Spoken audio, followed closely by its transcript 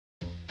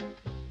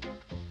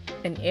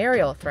An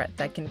aerial threat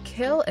that can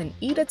kill and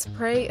eat its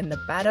prey in the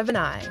bat of an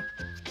eye.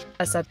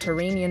 A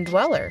subterranean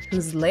dweller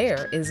whose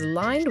lair is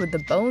lined with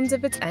the bones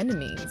of its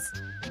enemies.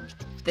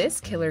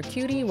 This killer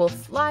cutie will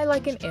fly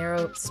like an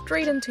arrow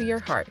straight into your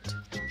heart.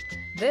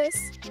 This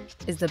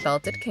is the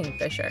belted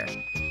kingfisher.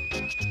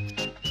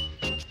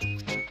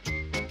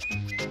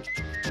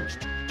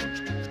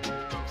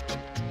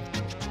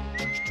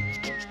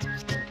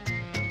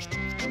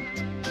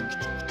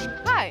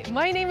 Hi,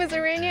 my name is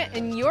Aranya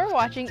and you're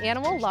watching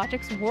Animal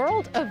Logic's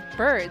World of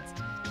Birds.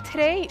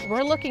 Today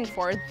we're looking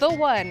for the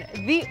one,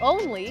 the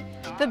only,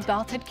 the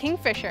belted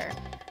kingfisher.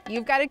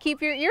 You've got to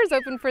keep your ears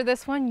open for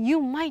this one. You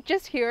might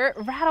just hear it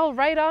rattle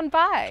right on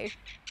by.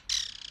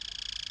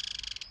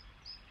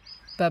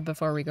 But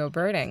before we go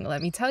birding,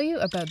 let me tell you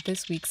about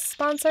this week's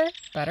sponsor,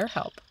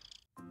 BetterHelp.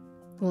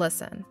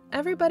 Listen,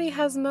 everybody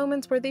has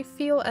moments where they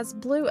feel as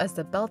blue as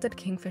the belted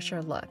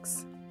kingfisher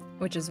looks,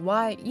 which is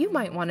why you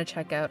might want to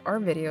check out our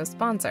video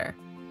sponsor,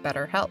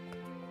 BetterHelp.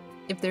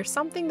 If there's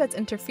something that's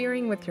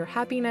interfering with your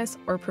happiness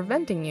or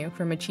preventing you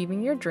from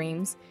achieving your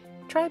dreams,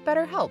 try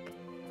BetterHelp.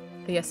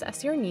 They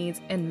assess your needs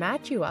and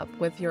match you up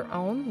with your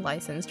own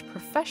licensed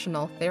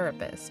professional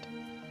therapist.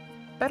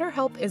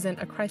 BetterHelp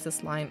isn't a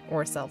crisis line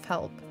or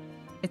self-help.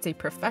 It's a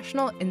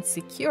professional and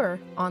secure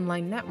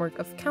online network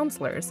of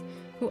counselors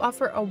who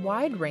offer a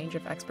wide range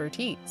of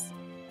expertise.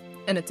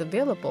 And it's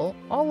available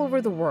all over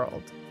the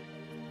world.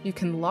 You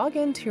can log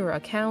into your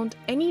account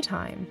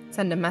anytime,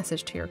 send a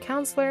message to your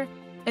counselor,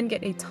 and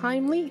get a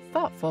timely,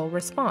 thoughtful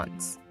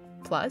response.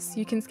 Plus,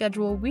 you can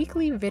schedule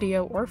weekly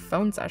video or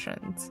phone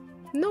sessions.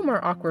 No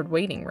more awkward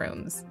waiting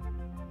rooms.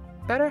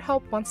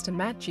 BetterHelp wants to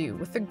match you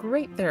with a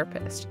great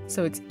therapist,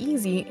 so it's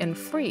easy and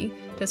free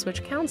to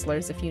switch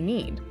counselors if you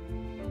need.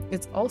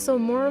 It's also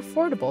more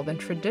affordable than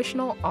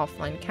traditional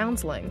offline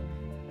counseling,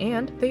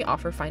 and they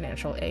offer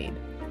financial aid.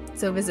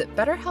 So visit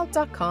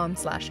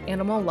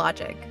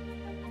betterhelp.com/animallogic.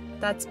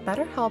 That's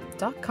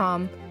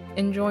betterhelp.com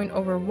and join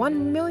over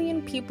 1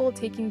 million people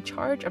taking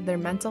charge of their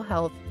mental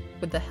health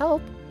with the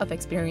help of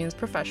experienced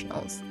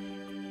professionals.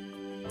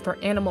 For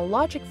Animal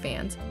Logic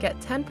fans, get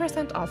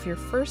 10% off your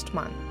first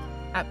month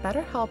at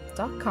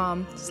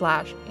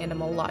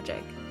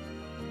betterhelp.com/animallogic.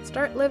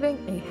 Start living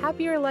a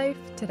happier life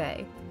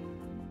today.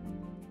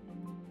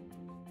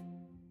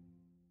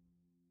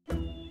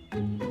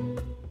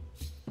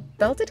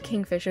 Belted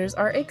kingfishers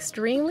are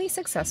extremely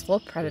successful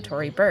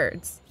predatory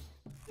birds.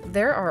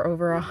 There are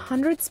over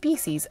 100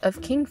 species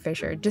of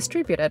kingfisher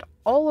distributed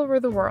all over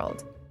the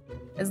world.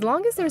 As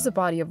long as there's a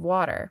body of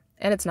water,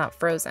 and it's not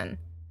frozen,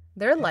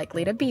 they're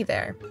likely to be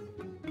there.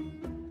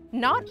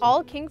 Not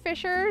all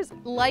kingfishers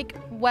like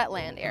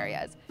wetland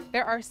areas.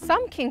 There are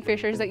some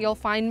kingfishers that you'll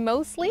find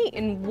mostly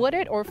in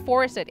wooded or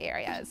forested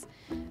areas.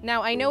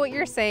 Now, I know what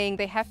you're saying,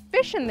 they have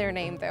fish in their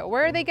name though.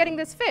 Where are they getting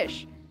this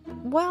fish?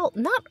 Well,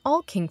 not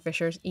all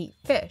kingfishers eat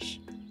fish.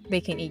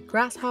 They can eat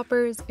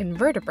grasshoppers,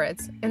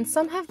 invertebrates, and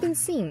some have been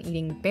seen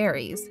eating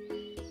berries.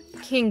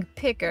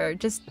 Kingpicker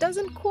just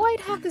doesn't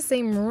quite have the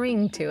same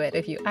ring to it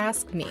if you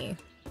ask me.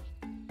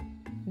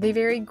 They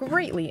vary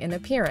greatly in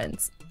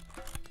appearance.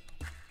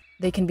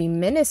 They can be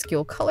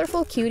minuscule,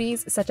 colorful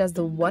cuties such as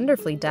the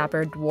wonderfully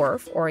dapper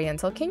dwarf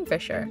oriental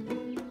kingfisher.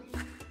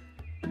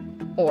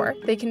 Or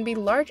they can be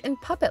large and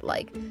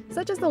puppet-like,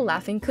 such as the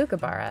laughing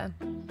kookaburra.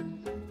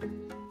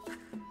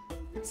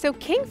 So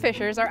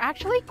kingfishers are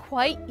actually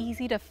quite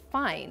easy to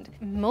find,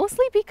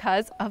 mostly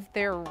because of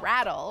their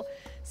rattle.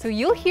 So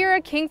you'll hear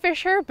a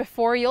kingfisher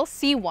before you'll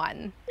see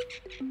one.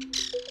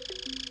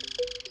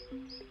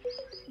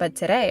 But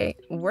today,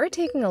 we're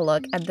taking a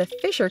look at the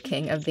fisher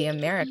king of the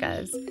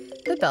Americas,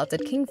 the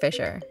belted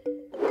kingfisher.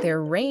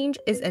 Their range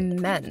is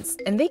immense,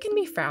 and they can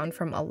be found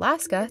from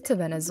Alaska to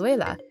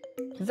Venezuela,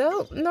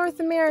 though North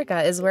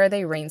America is where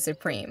they reign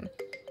supreme.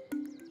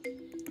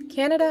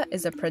 Canada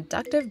is a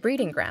productive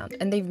breeding ground,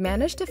 and they've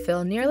managed to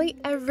fill nearly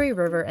every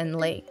river and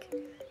lake.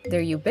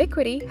 Their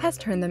ubiquity has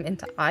turned them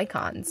into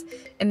icons,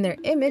 and their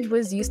image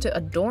was used to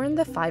adorn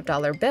the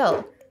 $5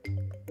 bill,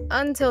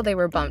 until they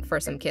were bumped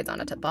for some kids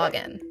on a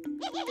toboggan.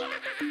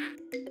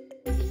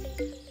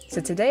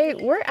 So today,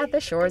 we're at the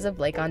shores of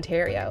Lake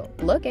Ontario,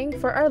 looking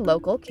for our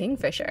local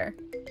kingfisher.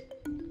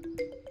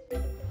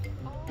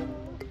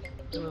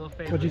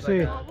 What'd you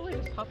see? Probably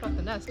just popped off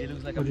the nest. It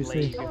looks like What'd you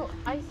see? Oh,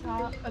 I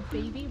saw a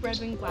baby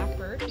red-winged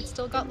blackbird. It's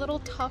still got little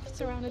tufts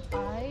around its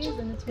eyes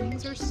and its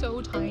wings are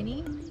so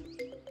tiny.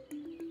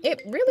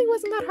 It really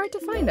wasn't that hard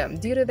to find them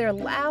due to their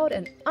loud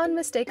and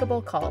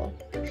unmistakable call.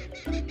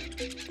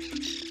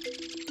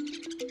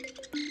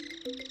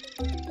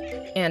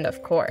 And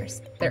of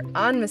course, their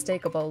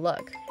unmistakable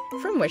look,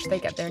 from which they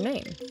get their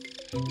name.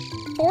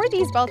 For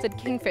these belted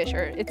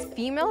kingfisher, it's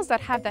females that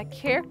have that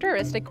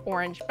characteristic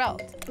orange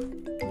belt.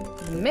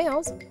 The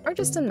males are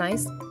just a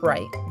nice,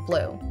 bright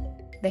blue.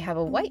 They have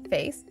a white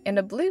face and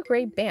a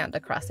blue-gray band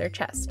across their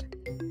chest.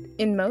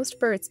 In most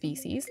bird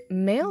species,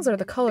 males are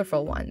the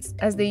colorful ones,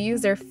 as they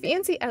use their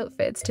fancy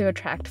outfits to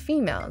attract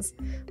females,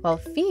 while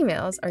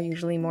females are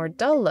usually more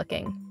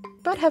dull-looking,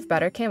 but have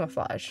better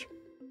camouflage.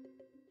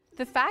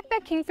 The fact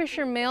that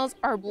kingfisher males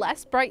are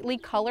less brightly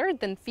colored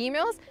than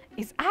females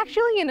is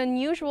actually an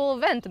unusual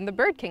event in the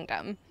bird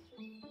kingdom.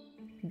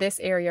 This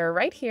area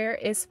right here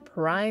is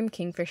prime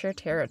kingfisher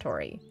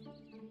territory.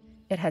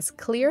 It has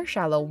clear,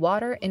 shallow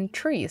water and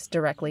trees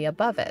directly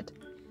above it.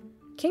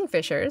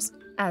 Kingfishers,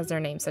 as their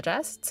name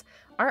suggests,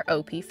 are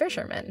OP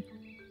fishermen.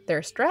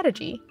 Their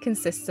strategy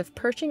consists of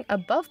perching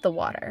above the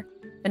water,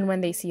 and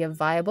when they see a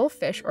viable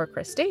fish or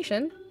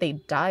crustacean, they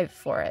dive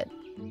for it.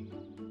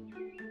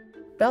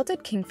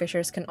 Belted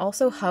kingfishers can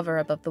also hover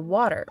above the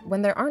water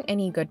when there aren't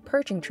any good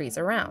perching trees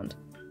around.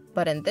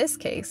 But in this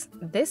case,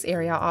 this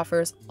area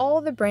offers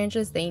all the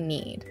branches they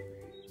need.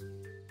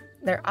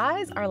 Their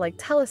eyes are like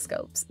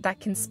telescopes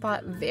that can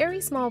spot very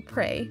small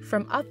prey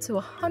from up to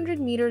 100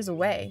 meters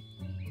away.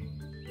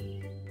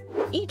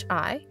 Each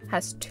eye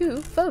has two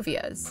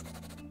foveas.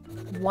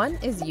 One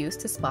is used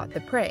to spot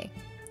the prey.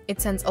 It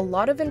sends a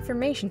lot of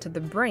information to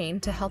the brain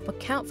to help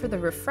account for the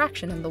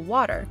refraction in the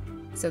water,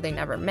 so they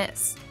never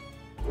miss.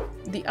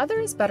 The other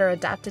is better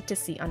adapted to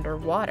see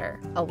underwater,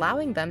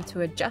 allowing them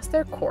to adjust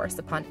their course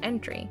upon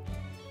entry.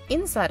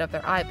 Inside of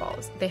their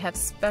eyeballs, they have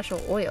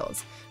special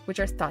oils, which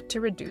are thought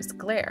to reduce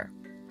glare,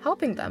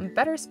 helping them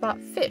better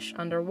spot fish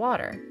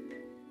underwater.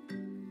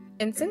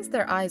 And since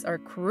their eyes are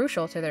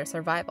crucial to their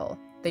survival,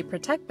 they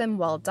protect them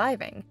while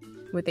diving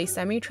with a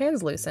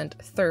semi-translucent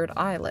third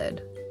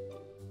eyelid.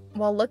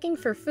 While looking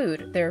for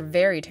food, they're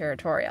very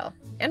territorial,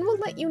 and will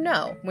let you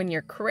know when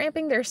you're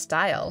cramping their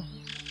style.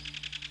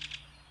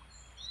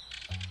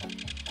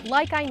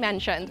 Like I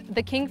mentioned,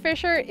 the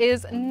kingfisher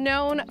is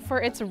known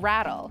for its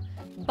rattle,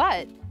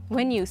 but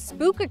when you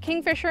spook a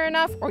kingfisher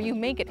enough or you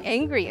make it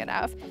angry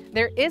enough,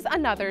 there is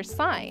another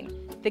sign.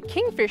 The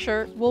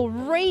kingfisher will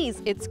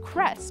raise its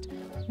crest.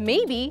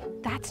 Maybe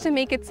that's to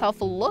make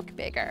itself look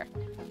bigger.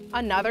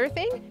 Another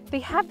thing, they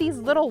have these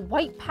little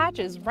white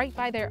patches right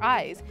by their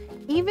eyes.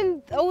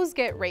 Even those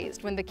get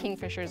raised when the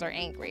kingfishers are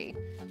angry.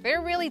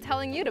 They're really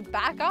telling you to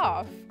back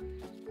off.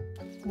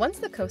 Once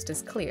the coast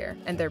is clear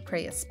and their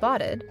prey is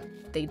spotted,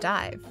 they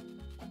dive.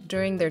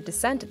 During their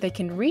descent, they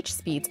can reach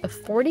speeds of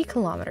 40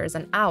 kilometers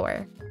an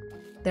hour.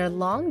 Their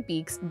long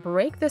beaks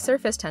break the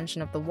surface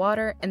tension of the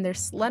water, and their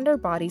slender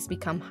bodies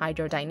become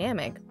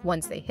hydrodynamic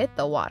once they hit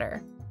the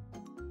water.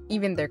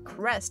 Even their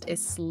crest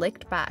is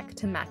slicked back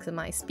to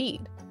maximize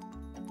speed.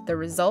 The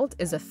result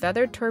is a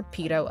feathered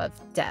torpedo of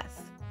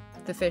death.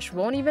 The fish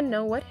won't even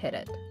know what hit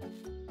it.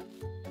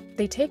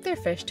 They take their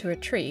fish to a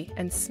tree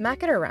and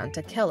smack it around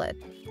to kill it.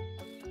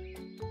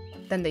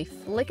 Then they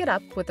flick it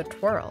up with a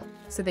twirl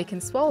so they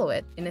can swallow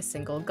it in a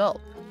single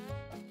gulp.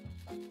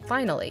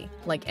 Finally,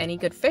 like any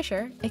good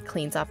fisher, it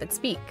cleans off its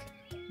beak.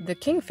 The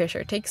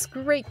kingfisher takes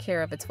great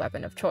care of its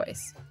weapon of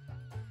choice.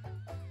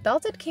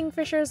 Belted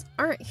kingfishers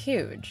aren't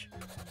huge.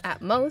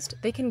 At most,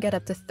 they can get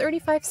up to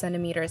 35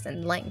 centimeters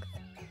in length.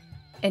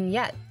 And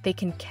yet, they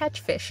can catch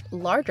fish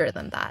larger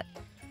than that.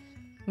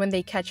 When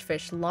they catch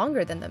fish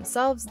longer than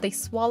themselves, they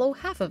swallow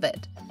half of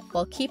it,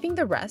 while keeping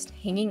the rest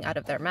hanging out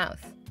of their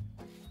mouth.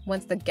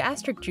 Once the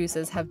gastric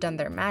juices have done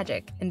their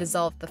magic and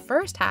dissolved the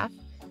first half,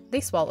 they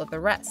swallow the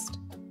rest.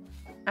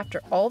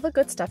 After all the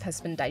good stuff has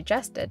been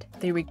digested,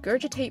 they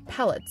regurgitate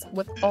pellets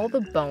with all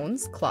the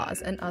bones,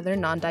 claws, and other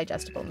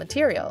non-digestible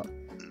material.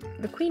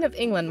 The Queen of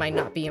England might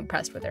not be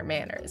impressed with their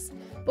manners,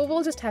 but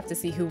we'll just have to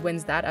see who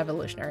wins that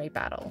evolutionary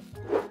battle.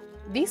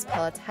 These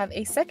pellets have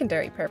a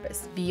secondary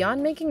purpose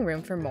beyond making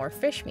room for more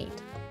fish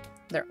meat.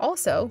 They're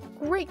also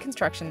great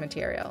construction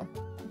material.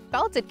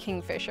 Belted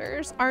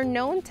kingfishers are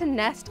known to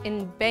nest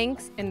in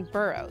banks and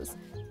burrows.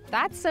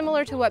 That's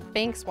similar to what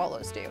bank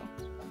swallows do.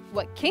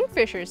 What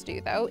kingfishers do,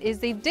 though, is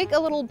they dig a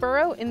little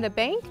burrow in the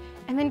bank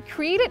and then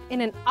create it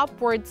in an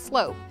upward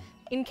slope.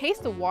 In case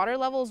the water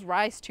levels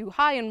rise too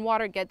high and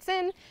water gets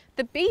in,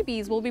 the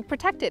babies will be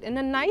protected in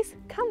a nice,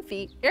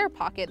 comfy air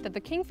pocket that the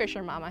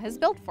kingfisher mama has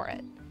built for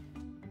it.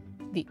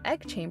 The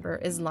egg chamber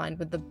is lined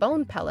with the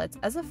bone pellets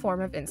as a form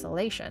of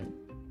insulation.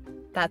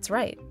 That's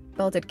right,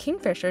 belted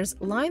kingfishers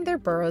line their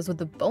burrows with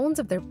the bones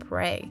of their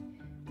prey.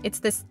 It's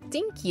the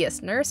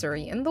stinkiest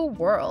nursery in the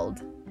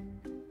world.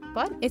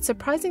 But it's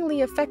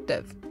surprisingly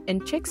effective,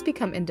 and chicks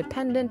become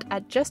independent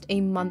at just a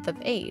month of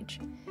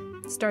age,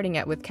 starting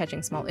out with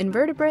catching small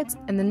invertebrates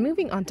and then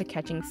moving on to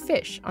catching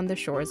fish on the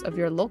shores of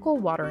your local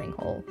watering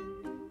hole.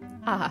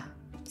 Ah,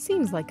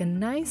 seems like a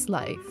nice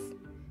life.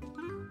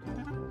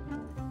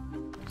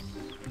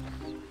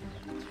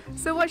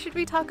 So what should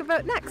we talk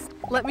about next?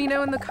 Let me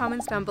know in the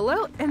comments down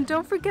below, and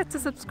don't forget to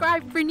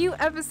subscribe for new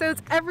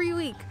episodes every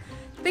week.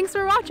 Thanks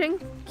for watching.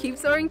 Keep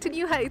soaring to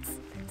new heights.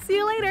 See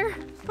you later.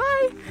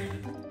 Bye.